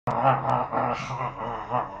Oh,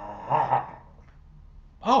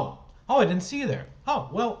 I didn't see you there. Oh,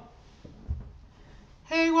 well,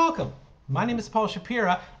 hey, welcome. My name is Paul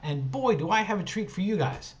Shapira, and boy, do I have a treat for you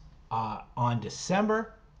guys. On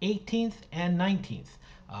December 18th and 19th,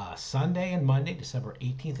 Sunday and Monday, December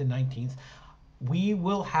 18th and 19th, we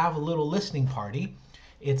will have a little listening party.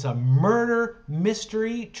 It's a murder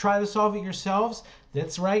mystery. Try to solve it yourselves.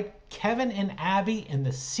 That's right, Kevin and Abby and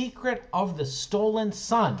the Secret of the Stolen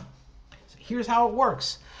Son. Here's how it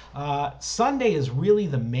works. Sunday is really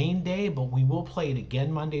the main day, but we will play it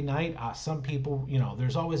again Monday night. Some people,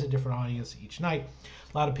 there's always a different audience each night.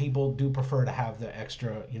 A lot of people do prefer to have the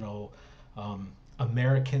extra,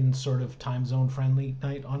 American sort of time zone friendly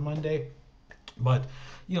night on Monday. But,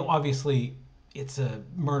 obviously it's a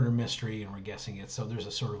murder mystery and we're guessing it. So there's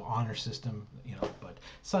a sort of honor system, but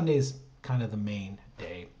Sunday's kind of the main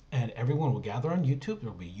day. And everyone will gather on YouTube. There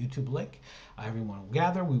will be a YouTube link. Everyone will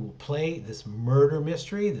gather. We will play this murder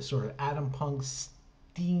mystery, this sort of Adam Punk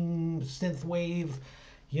steam synthwave,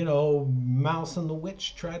 Mouse and the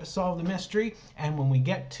Witch try to solve the mystery. And when we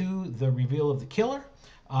get to the reveal of the killer,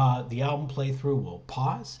 the album playthrough will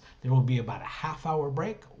pause. There will be about a half-hour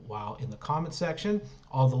break while in the comment section,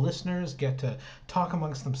 all the listeners get to talk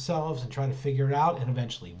amongst themselves and try to figure it out and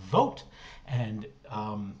eventually vote. And,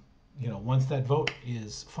 once that vote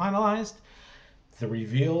is finalized, the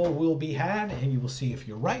reveal will be had and you will see if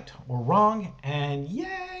you're right or wrong. And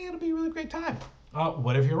yay, it'll be a really great time.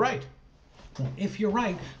 What if you're right? Well, if you're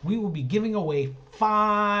right, we will be giving away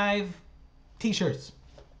 5 t-shirts.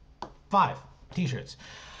 5 t-shirts.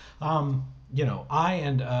 I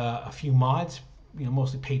and a few mods,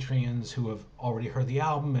 mostly Patreons who have already heard the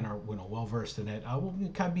album and are well versed in it, will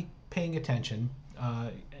kind of be paying attention.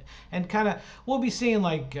 And kind of, we'll be seeing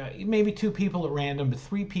like maybe 2 people at random, but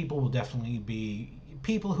 3 people will definitely be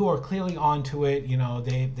people who are clearly onto it.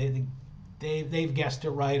 They've guessed it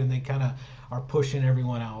right, and they kind of are pushing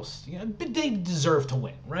everyone else. But they deserve to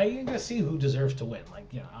win, right? You're gonna see who deserves to win,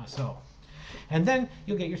 so. And then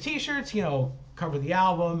you'll get your T-shirts, cover the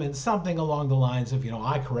album and something along the lines of,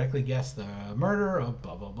 I correctly guessed the murder of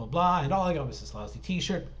blah blah blah blah, and all I got was this lousy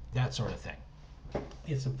T-shirt, that sort of thing.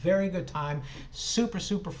 It's a very good time, super,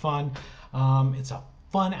 super fun. It's a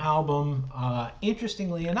fun album.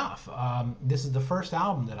 Interestingly enough, this is the first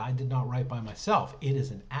album that I did not write by myself. It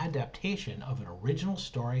is an adaptation of an original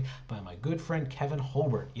story by my good friend Kevin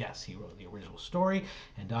Holbert. Yes, he wrote the original story,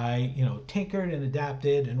 and I, tinkered and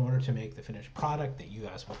adapted in order to make the finished product that you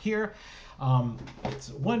guys will hear. It's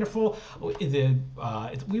wonderful.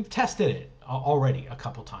 We've tested it already a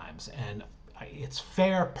couple times, and it's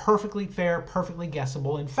fair, perfectly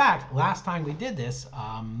guessable. In fact, last time we did this,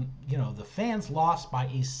 the fans lost by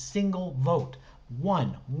a single vote.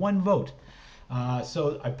 One vote.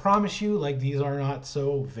 So I promise you, these are not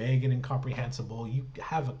so vague and incomprehensible. You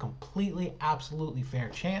have a completely, absolutely fair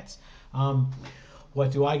chance.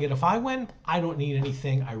 What do I get if I win? I don't need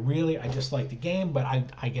anything. I just like the game, but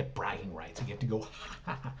I get bragging rights. I get to go,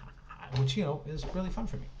 which, is really fun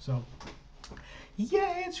for me. So.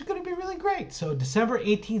 Yeah, it's going to be really great. So December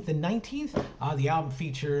 18th and 19th, the album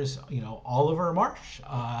features, Oliver Marsh,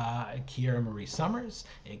 Kiera Marie Summers,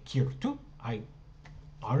 and Kiera Tu. I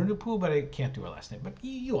honor the poo, but I can't do her last name. But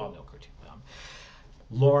you all know her too.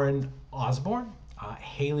 Lauren Osborne,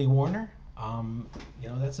 Haley Warner.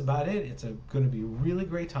 That's about it. It's going to be a really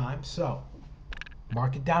great time. So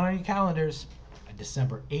mark it down on your calendars.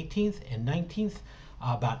 December 18th and 19th.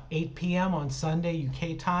 About 8 p.m. on Sunday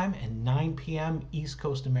UK time and 9 p.m. East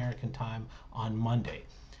Coast American time on Monday.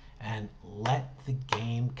 And let the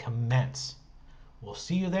game commence. We'll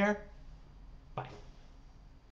see you there.